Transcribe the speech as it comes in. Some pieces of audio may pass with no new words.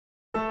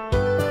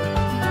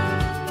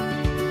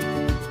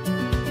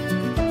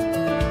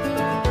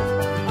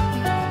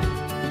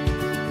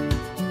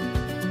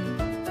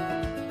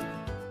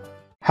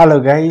Hello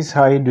guys,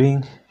 how are you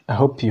doing? I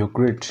hope you're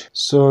great.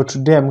 So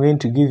today I'm going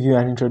to give you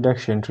an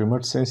introduction to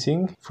remote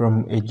sensing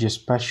from a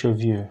geospatial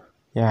view.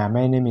 Yeah,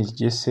 my name is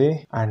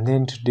Jesse, and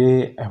then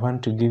today I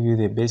want to give you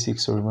the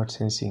basics of remote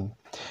sensing.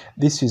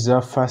 This is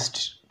our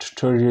first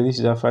tutorial, this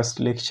is our first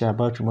lecture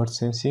about remote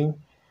sensing,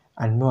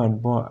 and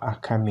more are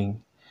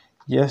coming.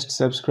 Just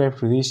subscribe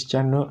to this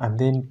channel, and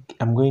then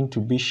I'm going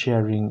to be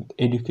sharing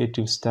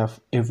educative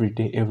stuff every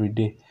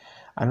day.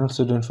 And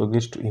also don't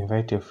forget to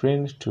invite a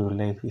friend to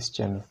like this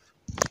channel.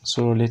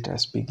 So let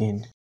us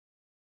begin.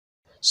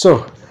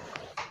 So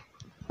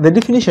the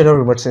definition of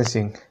remote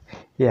sensing.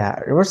 Yeah,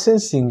 remote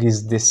sensing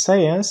is the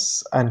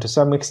science and to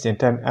some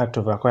extent an art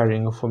of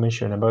acquiring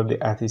information about the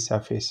Earth's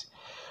surface.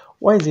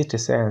 Why is it a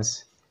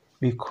science?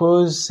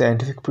 Because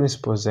scientific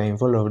principles are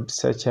involved,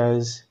 such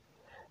as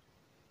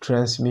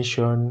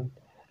transmission,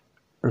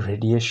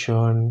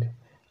 radiation,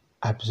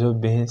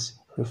 absorbance,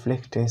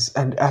 reflectance,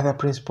 and other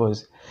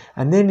principles.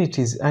 And then it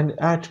is an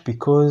art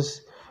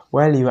because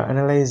while you are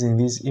analyzing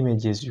these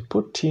images, you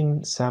put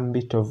in some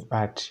bit of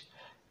art.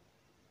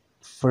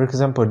 For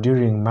example,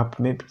 during map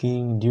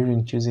making,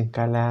 during choosing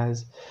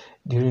colors,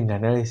 during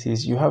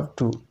analysis, you have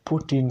to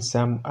put in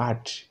some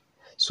art.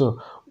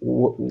 So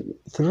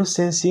through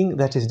sensing,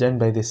 that is done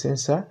by the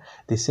sensor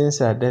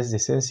does the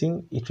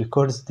sensing, it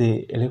records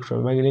the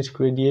electromagnetic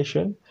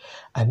radiation,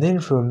 and then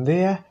from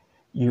there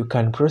you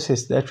can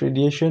process that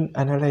radiation,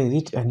 analyze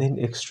it, and then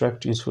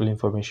extract useful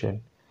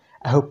information.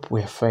 I hope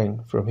we're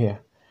fine from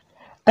here.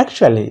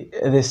 Actually,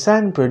 the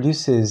sun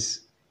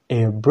produces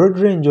a broad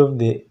range of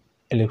the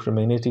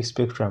electromagnetic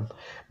spectrum,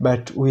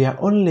 but we are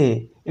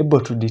only able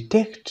to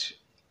detect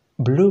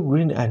blue,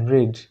 green, and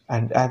red,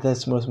 and other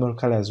small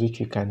colors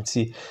which we can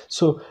see.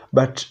 So,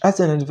 but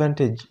as an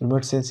advantage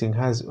remote sensing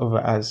has over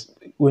us,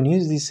 when you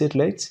use these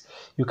satellites,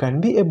 you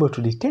can be able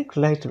to detect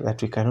light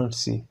that we cannot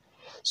see.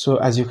 So,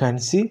 as you can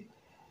see,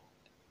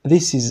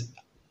 this is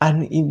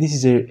an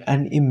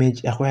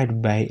image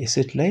acquired by a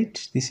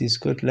satellite. This is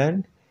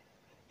Scotland.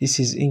 This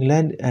is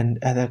England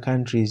and other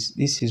countries.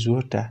 This is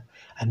water,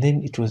 and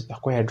then it was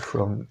acquired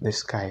from the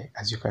sky,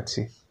 as you can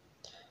see.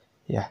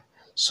 Yeah.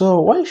 So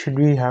why should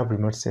we have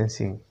remote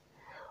sensing?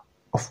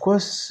 Of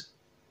course,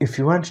 if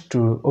you want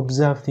to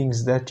observe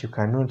things that you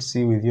cannot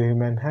see with your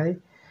human eye,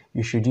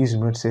 you should use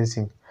remote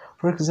sensing.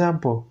 For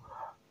example,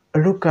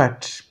 look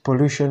at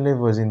pollution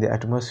levels in the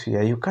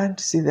atmosphere. You can't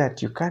see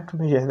that, you can't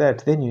measure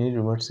that, then you need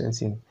remote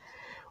sensing.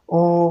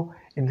 Or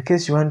in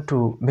case you want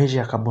to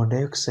measure carbon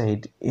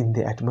dioxide in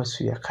the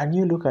atmosphere, can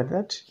you look at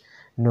that?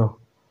 No.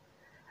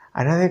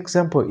 Another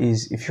example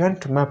is if you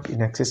want to map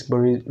inaccessible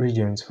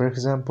regions, for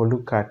example,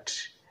 look at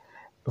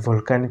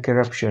volcanic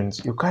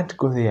eruptions, you can't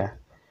go there.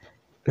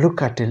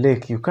 Look at a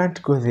lake, you can't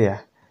go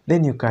there.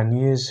 Then you can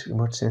use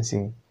remote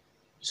sensing.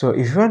 So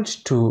if you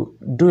want to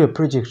do a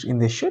project in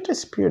the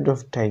shortest period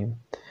of time,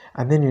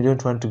 and then you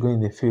don't want to go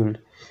in the field,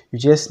 you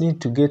just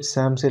need to get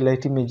some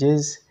satellite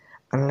images,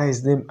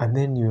 analyze them, and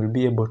then you will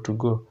be able to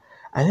go.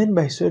 And then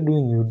by so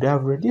doing, you would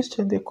have reduced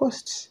on the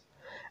costs.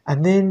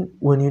 And then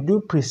when you do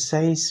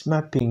precise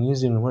mapping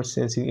using remote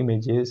sensing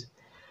images,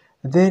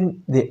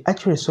 then the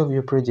accuracy of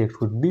your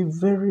project would be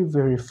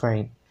very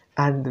fine.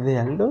 And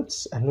there are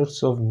lots and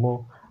lots of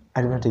more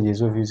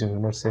advantages of using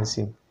remote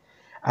sensing,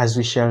 as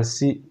we shall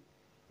see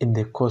in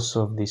the course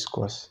of this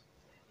course.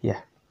 Yeah.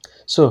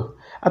 So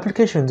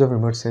applications of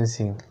remote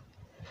sensing.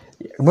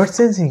 Remote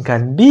sensing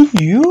can be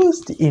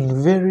used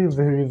in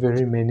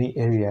very many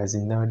areas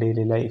in our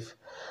daily life.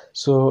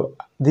 So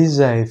these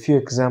are a few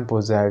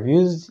examples I've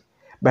used,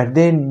 but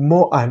then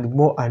more and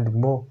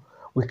more.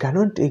 We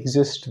cannot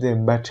exhaust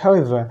them, but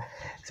however,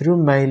 through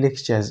my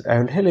lectures, I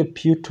will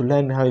help you to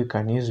learn how you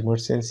can use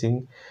remote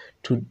sensing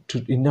to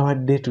in our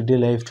day-to-day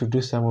life to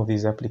do some of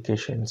these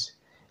applications.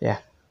 Yeah.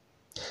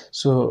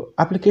 So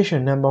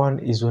application number one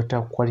is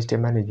water quality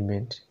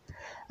management.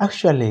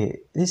 Actually,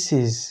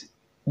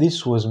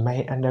 this was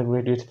my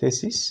undergraduate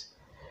thesis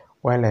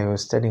while I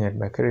was studying at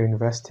Makerere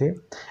University,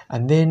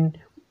 and then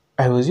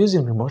I was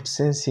using remote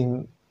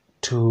sensing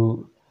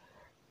to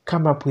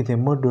come up with a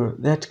model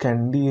that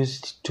can be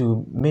used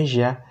to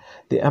measure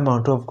the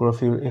amount of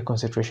chlorophyll A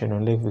concentration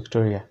on Lake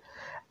Victoria.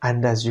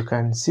 And as you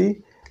can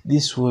see,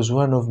 this was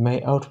one of my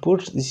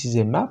outputs. This is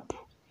a map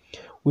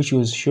which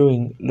was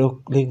showing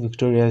Lake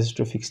Victoria's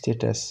trophic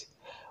status.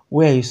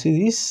 Where you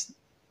see this,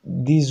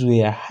 these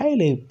were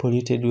highly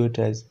polluted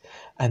waters,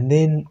 and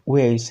then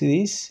where you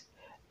see this,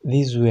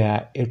 these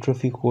were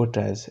eutrophic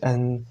waters,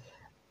 and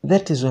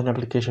that is one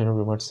application of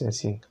remote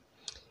sensing.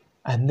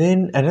 And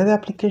then another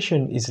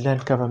application is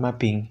land cover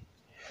mapping.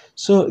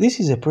 So this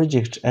is a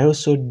project I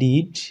also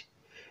did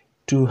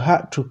to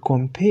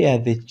compare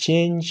the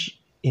change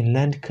in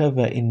land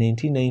cover in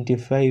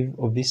 1995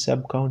 of this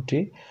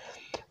sub-county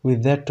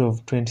with that of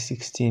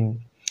 2016.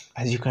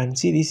 As you can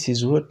see, this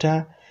is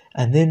water,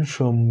 and then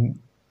from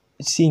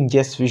seeing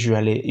just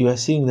visually, you are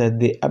seeing that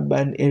the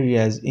urban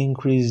areas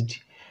increased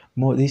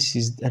more. This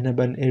is an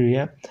urban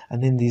area,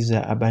 and then these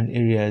are urban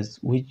areas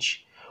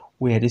which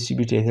were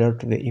distributed throughout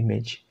the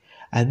image.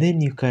 and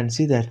then you can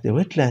see that the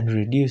wetland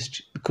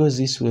reduced because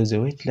this was a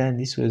wetland,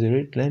 this was a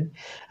wetland,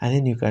 and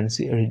then you can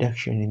see a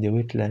reduction in the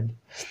wetland.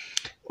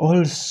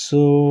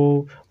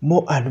 Also,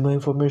 more and more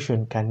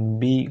information can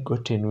be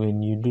gotten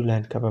when you do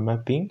land cover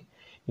mapping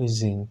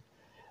using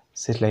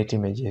satellite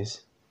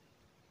images.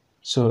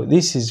 So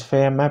this is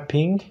fire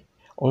mapping,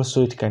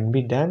 also it can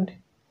be done.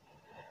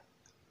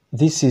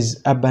 This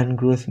is urban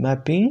growth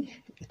mapping,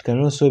 it can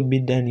also be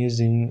done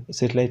using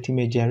satellite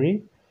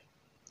imagery.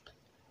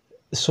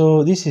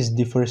 So this is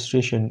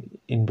deforestation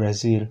in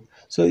Brazil.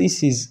 So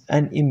this is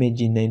an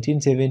image in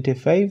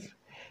 1975,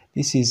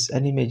 this is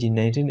an image in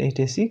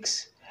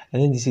 1986,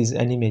 and then this is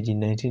an image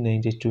in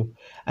 1992.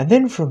 And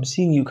then from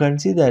seeing, you can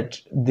see that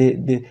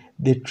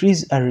the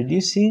trees are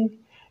reducing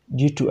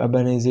due to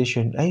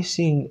urbanization. I'm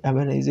seeing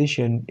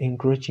urbanization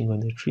encroaching on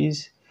the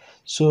trees.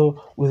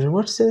 So with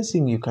remote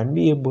sensing, you can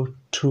be able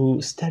to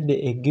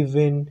study a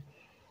given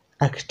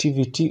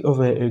activity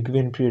over a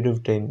given period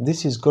of time.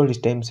 This is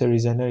called time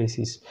series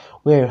analysis,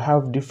 where you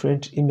have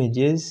different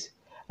images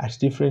at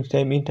different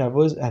time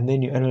intervals and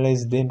then you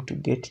analyze them to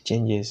get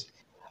changes.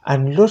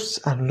 And lots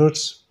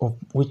of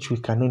which we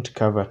cannot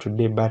cover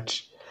today,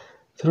 but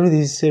through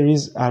this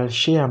series I'll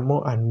share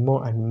more and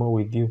more and more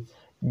with you.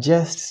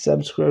 Just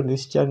subscribe to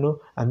this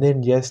channel and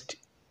then just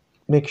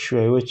make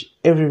sure you watch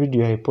every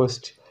video I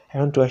post. I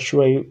want to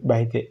assure you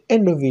by the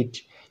end of it,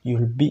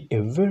 you'll be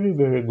a very,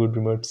 very good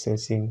remote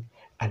sensing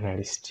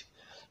analyst.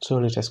 So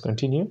let us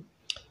continue.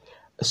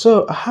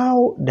 So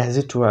how does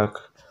it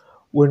work?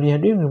 When we are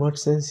doing remote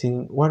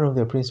sensing, one of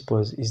the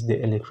principles is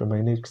the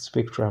electromagnetic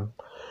spectrum.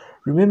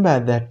 Remember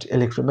that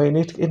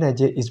electromagnetic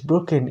energy is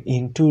broken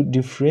into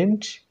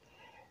different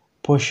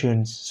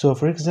portions. So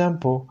for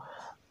example,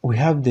 we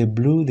have the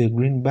blue, the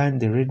green band,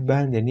 the red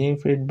band, the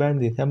near-infrared band,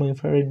 the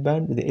thermo-infrared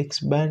band, the X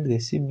band, the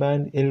C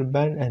band, L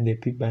band, and the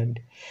P band.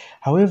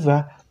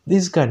 However,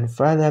 these can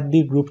further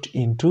be grouped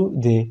into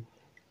the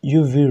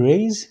UV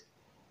rays,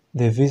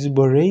 the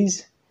visible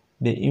rays,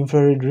 the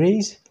infrared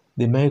rays,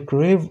 the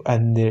microwave,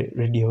 and the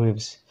radio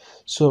waves.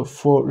 So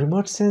for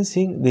remote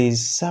sensing, there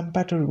is some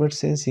part of remote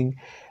sensing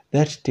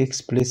that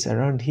takes place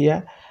around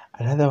here,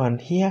 another one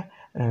here,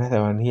 and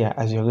another one here,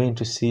 as you're going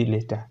to see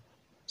later.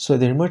 So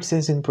the remote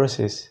sensing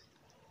process,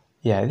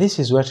 yeah, this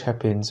is what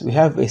happens. We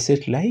have a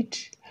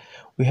satellite,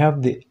 we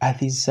have the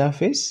Earth's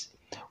surface,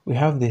 we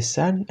have the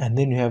sun, and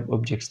then we have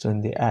objects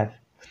on the Earth.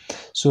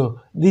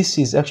 So this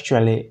is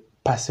actually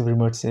passive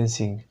remote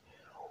sensing.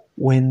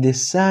 When the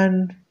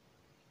sun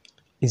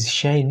is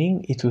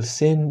shining, it will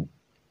send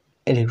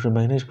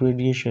electromagnetic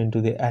radiation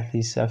to the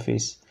Earth's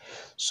surface.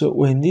 So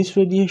when this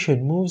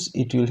radiation moves,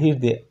 it will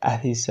hit the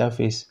Earth's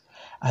surface,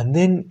 and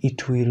then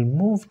it will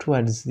move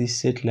towards this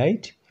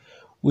satellite,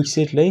 which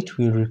satellite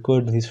will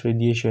record this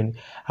radiation.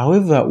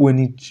 However, when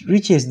it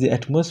reaches the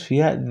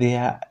atmosphere,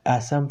 there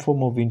are some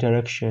form of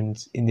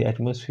interactions in the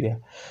atmosphere.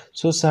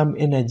 So some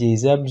energy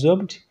is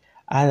absorbed,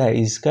 other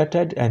is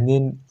scattered, and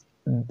then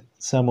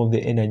some of the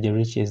energy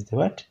reaches the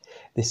what?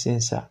 The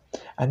sensor.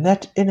 And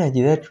that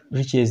energy that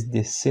reaches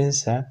the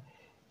sensor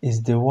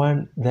is the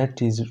one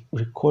that is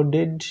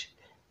recorded,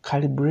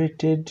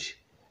 calibrated,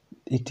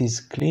 it is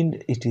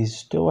cleaned, it is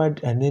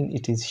stored, and then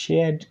it is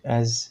shared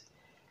as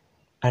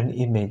an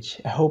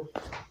image. I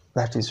hope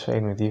that is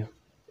fine with you.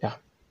 Yeah,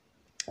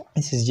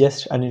 this is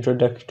just an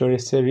introductory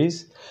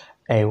series.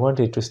 I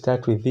wanted to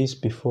start with this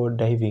before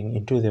diving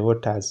into the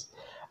waters.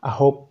 I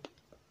hope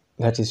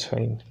that is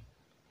fine.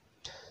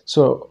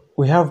 So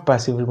we have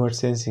passive remote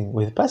sensing.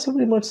 With passive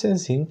remote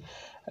sensing,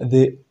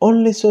 the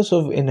only source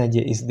of energy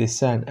is the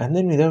sun, and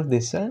then without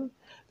the sun,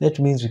 that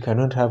means we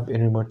cannot have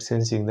any remote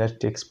sensing that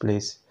takes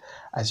place,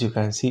 as you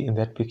can see in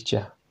that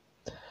picture.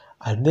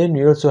 And then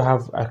we also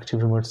have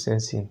active remote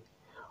sensing.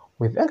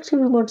 With active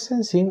remote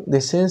sensing,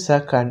 the sensor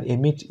can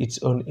emit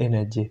its own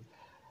energy.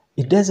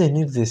 It doesn't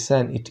need the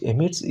sun, it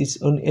emits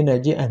its own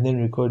energy and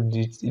then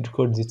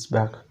records it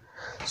back.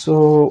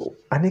 So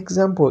an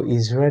example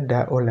is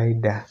radar or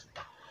LiDAR.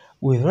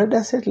 With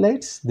radar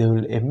satellites, they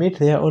will emit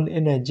their own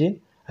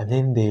energy and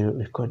then they will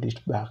record it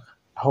back.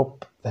 I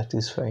hope that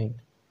is fine.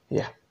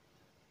 Yeah.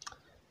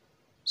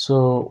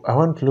 So I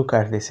want to look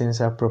at the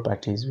sensor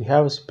properties. We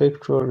have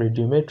spectral,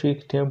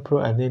 radiometric,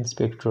 temporal, and then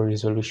spectral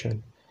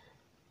resolution.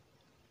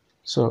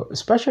 So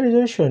spatial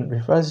resolution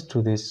refers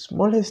to the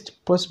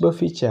smallest possible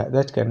feature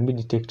that can be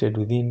detected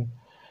within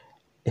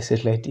a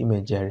satellite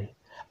imagery.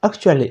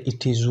 Actually,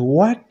 it is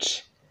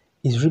what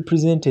is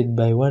represented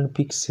by one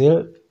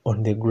pixel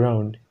on the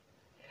ground.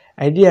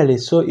 Ideally,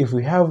 so if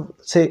we have,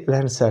 say,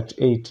 Landsat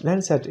 8,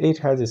 Landsat 8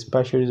 has a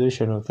spatial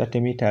resolution of 30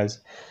 meters.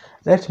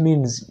 That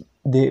means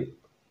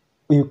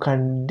you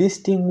can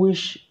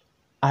distinguish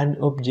an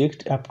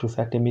object up to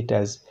 30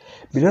 meters.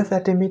 Below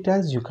 30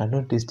 meters, you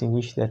cannot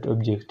distinguish that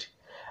object.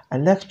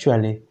 And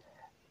actually,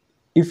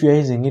 if you're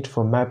using it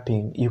for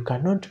mapping, you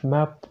cannot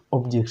map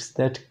objects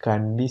that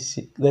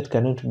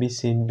cannot be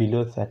seen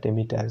below 30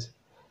 meters.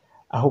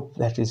 I hope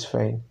that is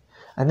fine.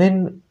 And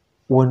then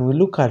when we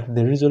look at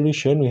the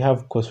resolution, we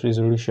have coarse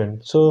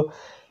resolution. So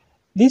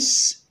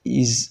this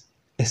is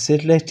a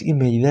satellite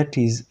image that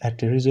is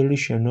at a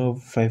resolution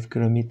of 5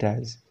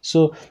 kilometers.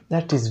 So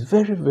that is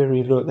very,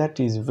 very low. That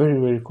is very,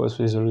 very close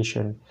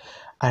resolution.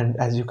 And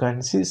as you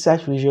can see,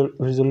 such visual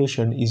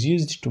resolution is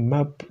used to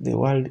map the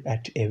world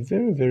at a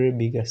very, very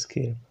bigger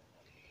scale.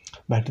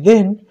 But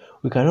then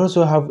we can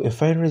also have a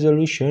fine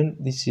resolution.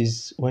 This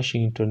is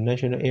Washington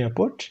National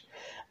Airport,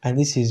 and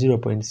this is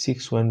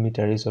 0.61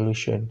 meter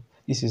resolution.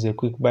 This is a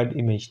quick bird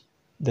image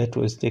that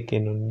was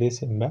taken on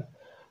December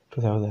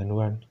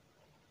 2001.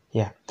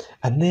 Yeah,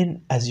 and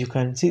then as you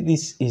can see,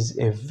 this is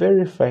a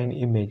very fine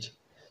image.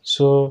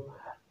 So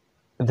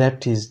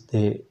that is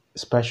the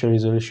spatial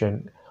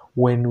resolution.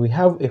 When we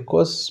have a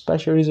coarse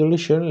spatial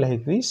resolution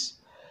like this,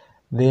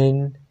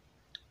 then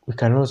we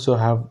can also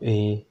have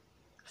a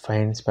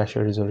fine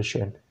spatial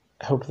resolution.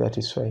 I hope that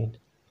is fine.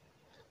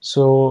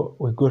 So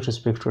we go to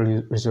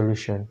spectral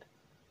resolution.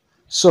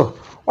 So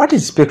what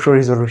is spectral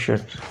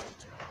resolution?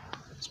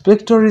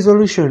 Spectral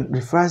resolution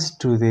refers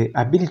to the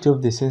ability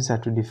of the sensor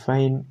to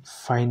define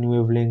fine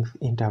wavelength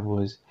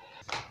intervals.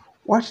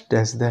 What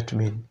does that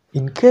mean?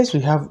 In case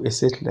we have a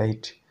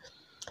satellite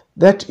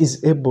that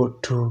is able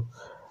to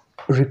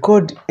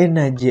record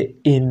energy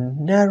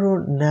in narrow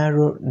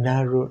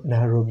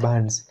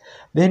bands,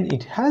 then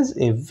it has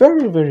a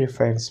very, very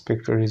fine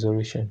spectral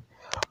resolution.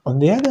 On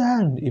the other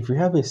hand, if we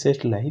have a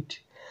satellite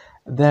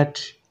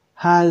that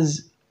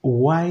has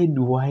wide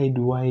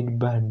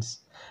bands,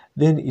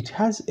 then it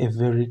has a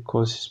very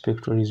coarse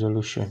spectral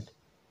resolution.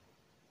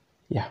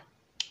 Yeah.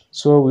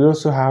 So we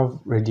also have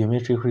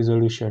radiometric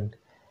resolution.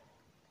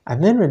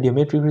 And then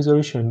radiometric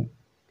resolution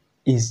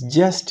is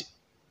just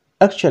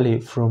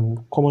actually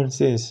from common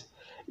sense.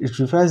 It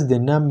refers the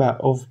number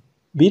of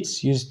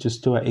bits used to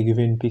store a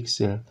given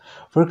pixel.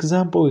 For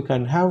example, we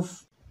can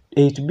have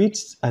 8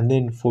 bits and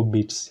then 4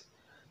 bits.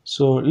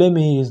 So let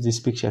me use this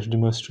picture to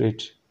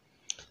demonstrate.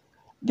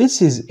 This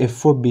is a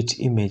 4-bit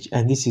image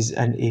and this is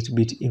an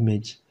 8-bit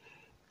image.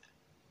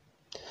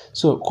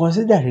 So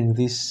considering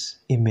this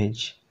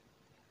image,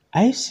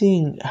 I've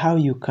seen how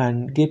you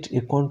can get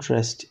a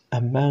contrast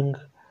along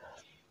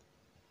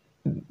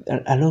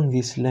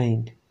this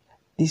line.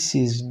 This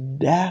is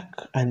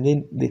dark and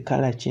then the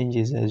color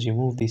changes as you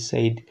move this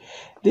side.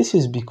 This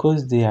is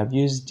because they have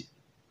used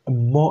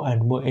more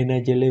and more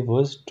energy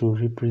levels to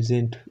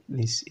represent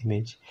this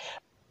image.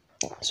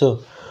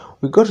 So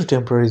we go to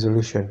temporal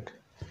resolution.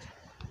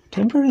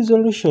 Temporal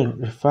resolution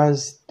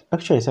refers,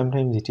 actually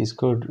sometimes it is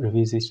called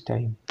revisit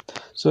time.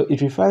 So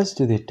it refers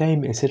to the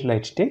time a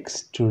satellite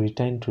takes to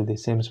return to the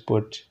same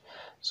spot.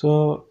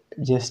 So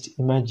just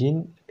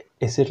imagine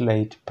a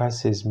satellite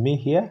passes me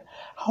here.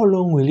 How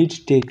long will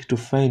it take to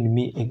find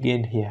me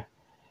again here?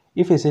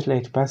 If a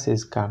satellite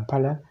passes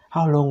Kampala,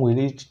 how long will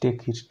it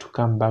take it to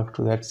come back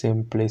to that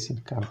same place in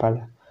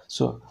Kampala?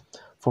 So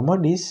for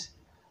Modis,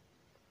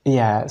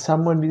 yeah,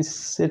 somebody's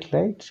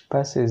satellite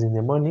passes in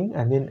the morning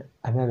and then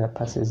another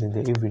passes in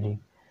the evening.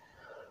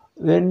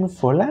 Then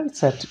for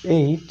Landsat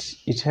 8,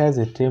 it has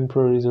a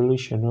temporal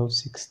resolution of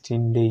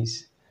 16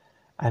 days.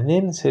 And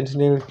then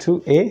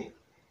Sentinel-2A,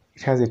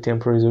 it has a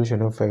temporal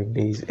resolution of 5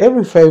 days.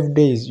 Every 5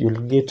 days,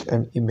 you'll get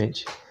an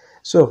image.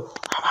 So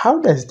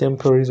how does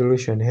temporal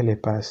resolution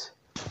help us?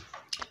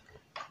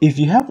 If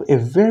you have a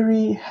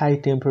very high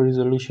temporal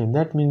resolution,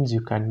 that means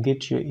you can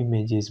get your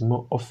images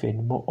more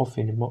often.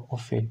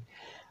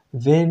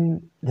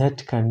 Then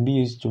that can be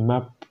used to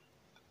map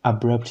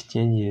abrupt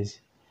changes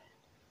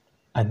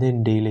and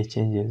then daily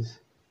changes.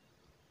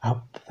 I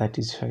hope that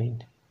is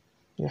fine.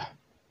 Yeah.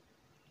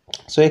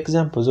 So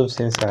examples of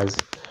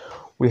sensors.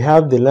 We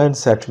have the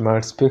Landsat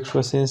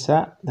Multispectral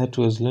Sensor that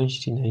was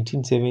launched in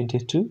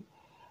 1972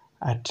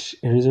 at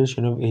a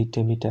resolution of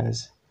 80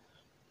 meters.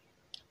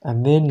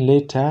 And then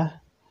later,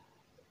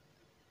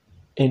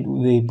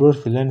 they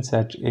brought the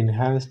Landsat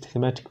Enhanced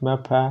Thematic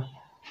Mapper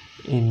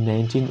in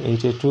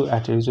 1982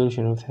 at a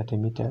resolution of 30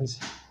 meters.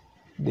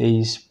 There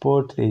is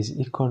Spot, there is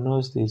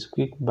Econos, there is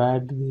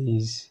QuickBird, there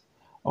is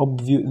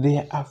ObView.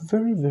 There are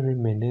very, very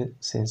many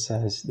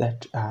sensors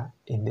that are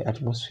in the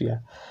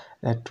atmosphere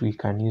that we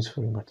can use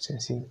for remote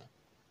sensing.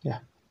 Yeah.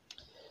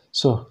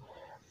 So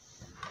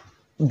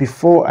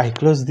before I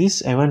close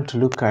this, I want to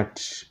look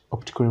at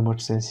optical remote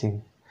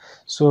sensing.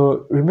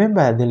 So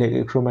remember, the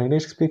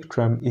electromagnetic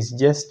spectrum is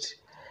just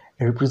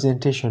a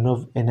representation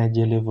of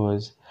energy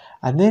levels.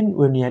 And then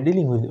when we are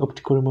dealing with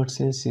optical remote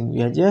sensing,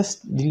 we are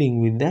just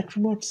dealing with that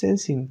remote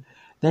sensing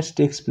that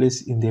takes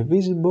place in the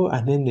visible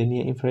and then the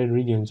near infrared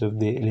regions of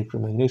the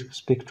electromagnetic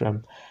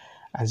spectrum,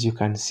 as you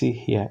can see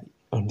here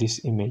on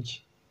this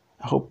image.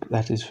 I hope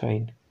that is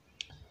fine.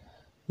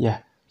 Yeah,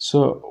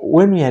 so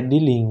when we are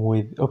dealing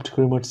with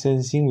optical remote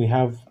sensing, we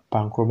have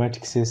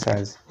panchromatic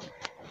sensors.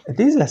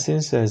 These are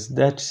sensors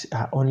that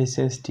are only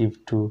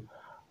sensitive to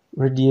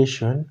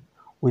radiation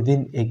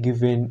within a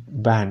given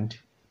band,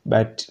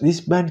 but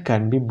this band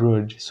can be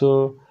broad.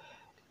 So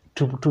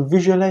to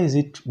visualize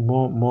it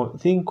more,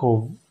 think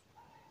of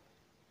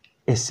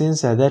a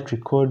sensor that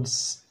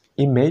records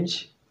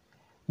image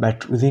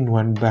but within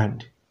one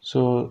band.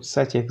 So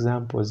such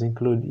examples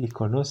include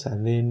Econos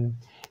and then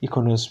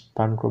Iconos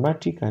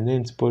panchromatic, and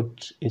then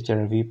spot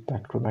HRV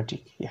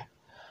panchromatic here.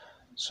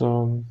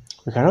 So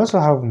we can also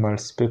have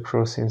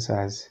multispectral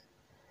sensors.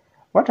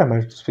 What are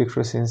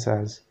multispectral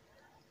sensors?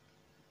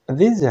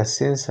 These are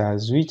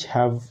sensors which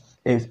have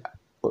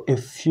a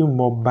few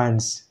more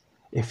bands.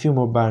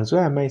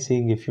 Why am I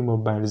saying a few more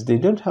bands? They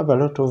don't have a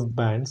lot of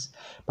bands,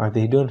 but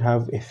they don't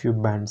have a few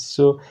bands.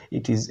 So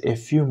it is a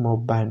few more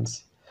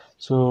bands.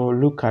 So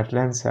look at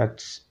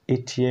Landsat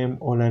ATM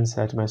or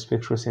Landsat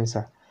multispectral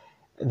sensor.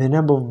 The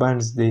number of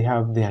bands they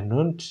have, they are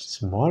not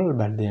small,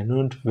 but they are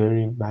not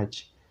very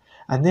much.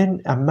 And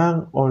then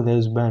among all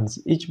those bands,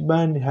 each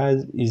band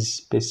is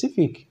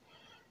specific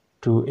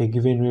to a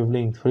given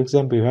wavelength. For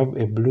example, you have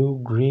a blue,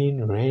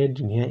 green,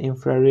 red, near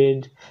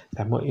infrared,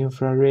 thermal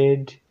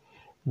infrared,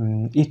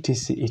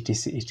 etc,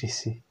 etc,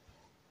 etc.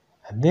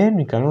 And then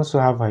we can also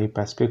have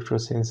hyperspectral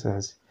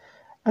sensors.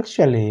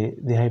 Actually,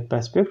 the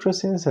hyperspectral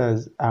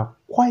sensors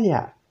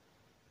acquire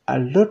a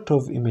lot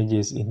of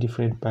images in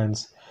different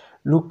bands.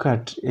 Look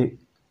at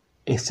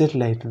a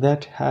satellite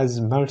that has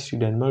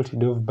multitude and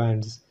multitude of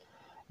bands.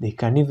 They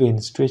can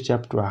even stretch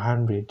up to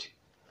 100.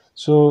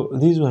 So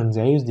these ones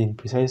are used in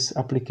precise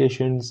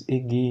applications,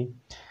 e.g.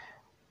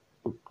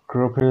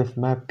 crop health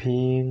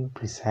mapping,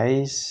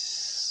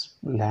 precise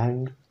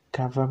land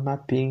cover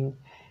mapping,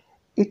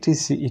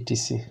 etc,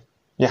 etc.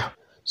 Yeah.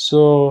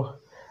 So,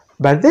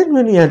 but then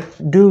when you are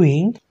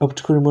doing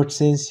optical remote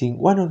sensing,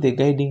 one of the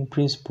guiding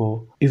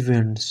principle,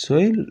 even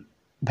soil,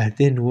 but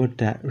then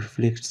water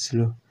reflects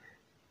slow.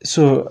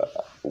 So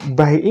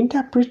by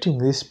interpreting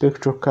this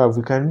spectral curve,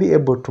 we can be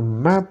able to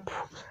map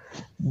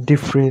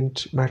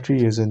different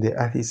materials on the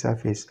Earth's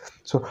surface.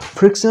 So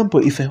for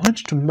example, if I want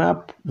to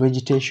map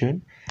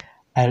vegetation,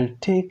 I'll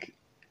take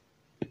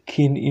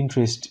keen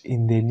interest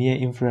in the near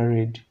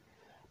infrared.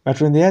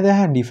 But on the other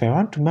hand, if I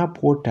want to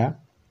map water,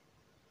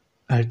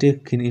 I'll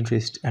take keen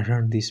interest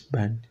around this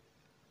band.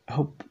 I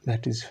hope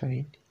that is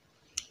fine.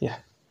 Yeah.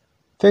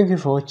 Thank you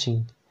for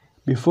watching.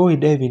 Before we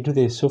dive into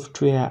the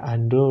software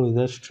and all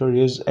the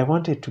tutorials, I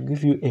wanted to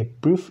give you a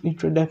brief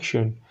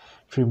introduction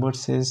to remote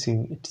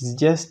sensing. It is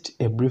just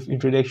a brief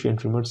introduction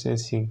to remote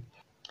sensing.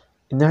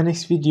 In our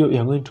next video, we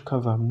are going to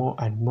cover more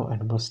and more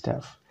and more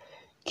stuff.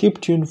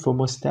 Keep tuned for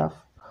more stuff.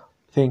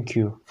 Thank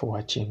you for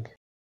watching.